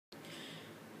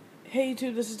Hey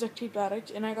YouTube, this is Duct Tape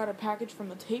Addict, and I got a package from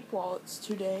the Thetapewallets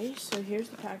today. So here's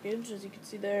the package. As you can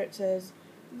see there, it says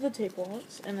the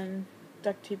Thetapewallets, and then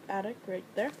Duct Tape Addict right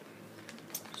there.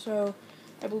 So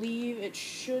I believe it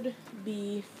should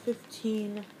be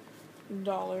 $15.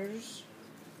 So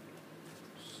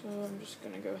I'm just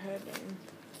gonna go ahead and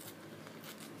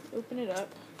open it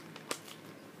up.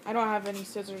 I don't have any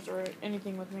scissors or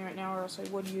anything with me right now, or else I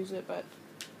would use it, but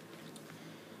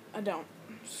I don't.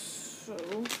 So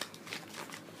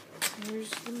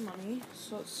here's the money.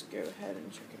 So let's go ahead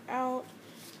and check it out.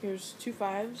 Here's 2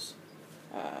 5s.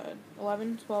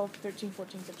 11, 12, 13,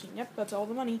 14, 15. Yep, that's all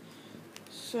the money.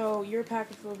 So your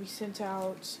package will be sent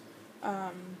out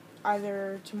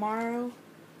either tomorrow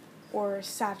or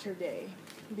Saturday,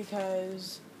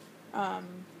 because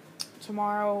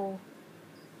tomorrow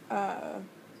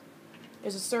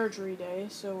is a surgery day,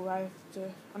 so I have to,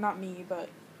 well, not me, but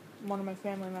one of my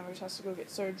family members has to go get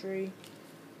surgery.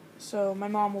 So my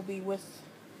mom will be with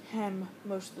him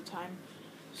most of the time.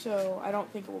 So I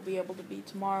don't think it will be able to be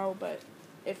tomorrow, but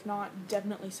if not,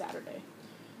 definitely Saturday.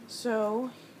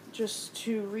 So just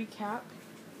to recap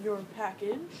your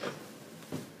package,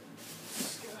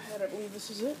 let's go ahead, I believe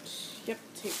this is it. Yep,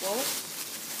 Thetapewallets.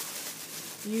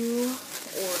 You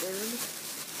ordered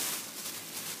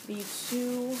the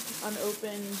 2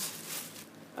 unopened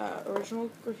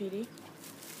original graffiti,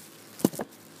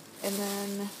 and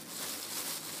then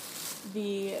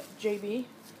the JB,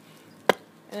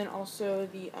 and then also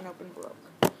the unopened Baroque.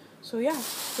 So yeah,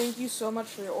 thank you so much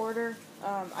for your order.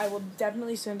 I will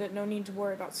definitely send it. No need to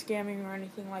worry about scamming or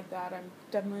anything like that. I'm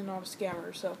definitely not a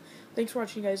scammer. So thanks for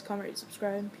watching, guys. Comment, rate,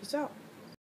 subscribe. Peace out.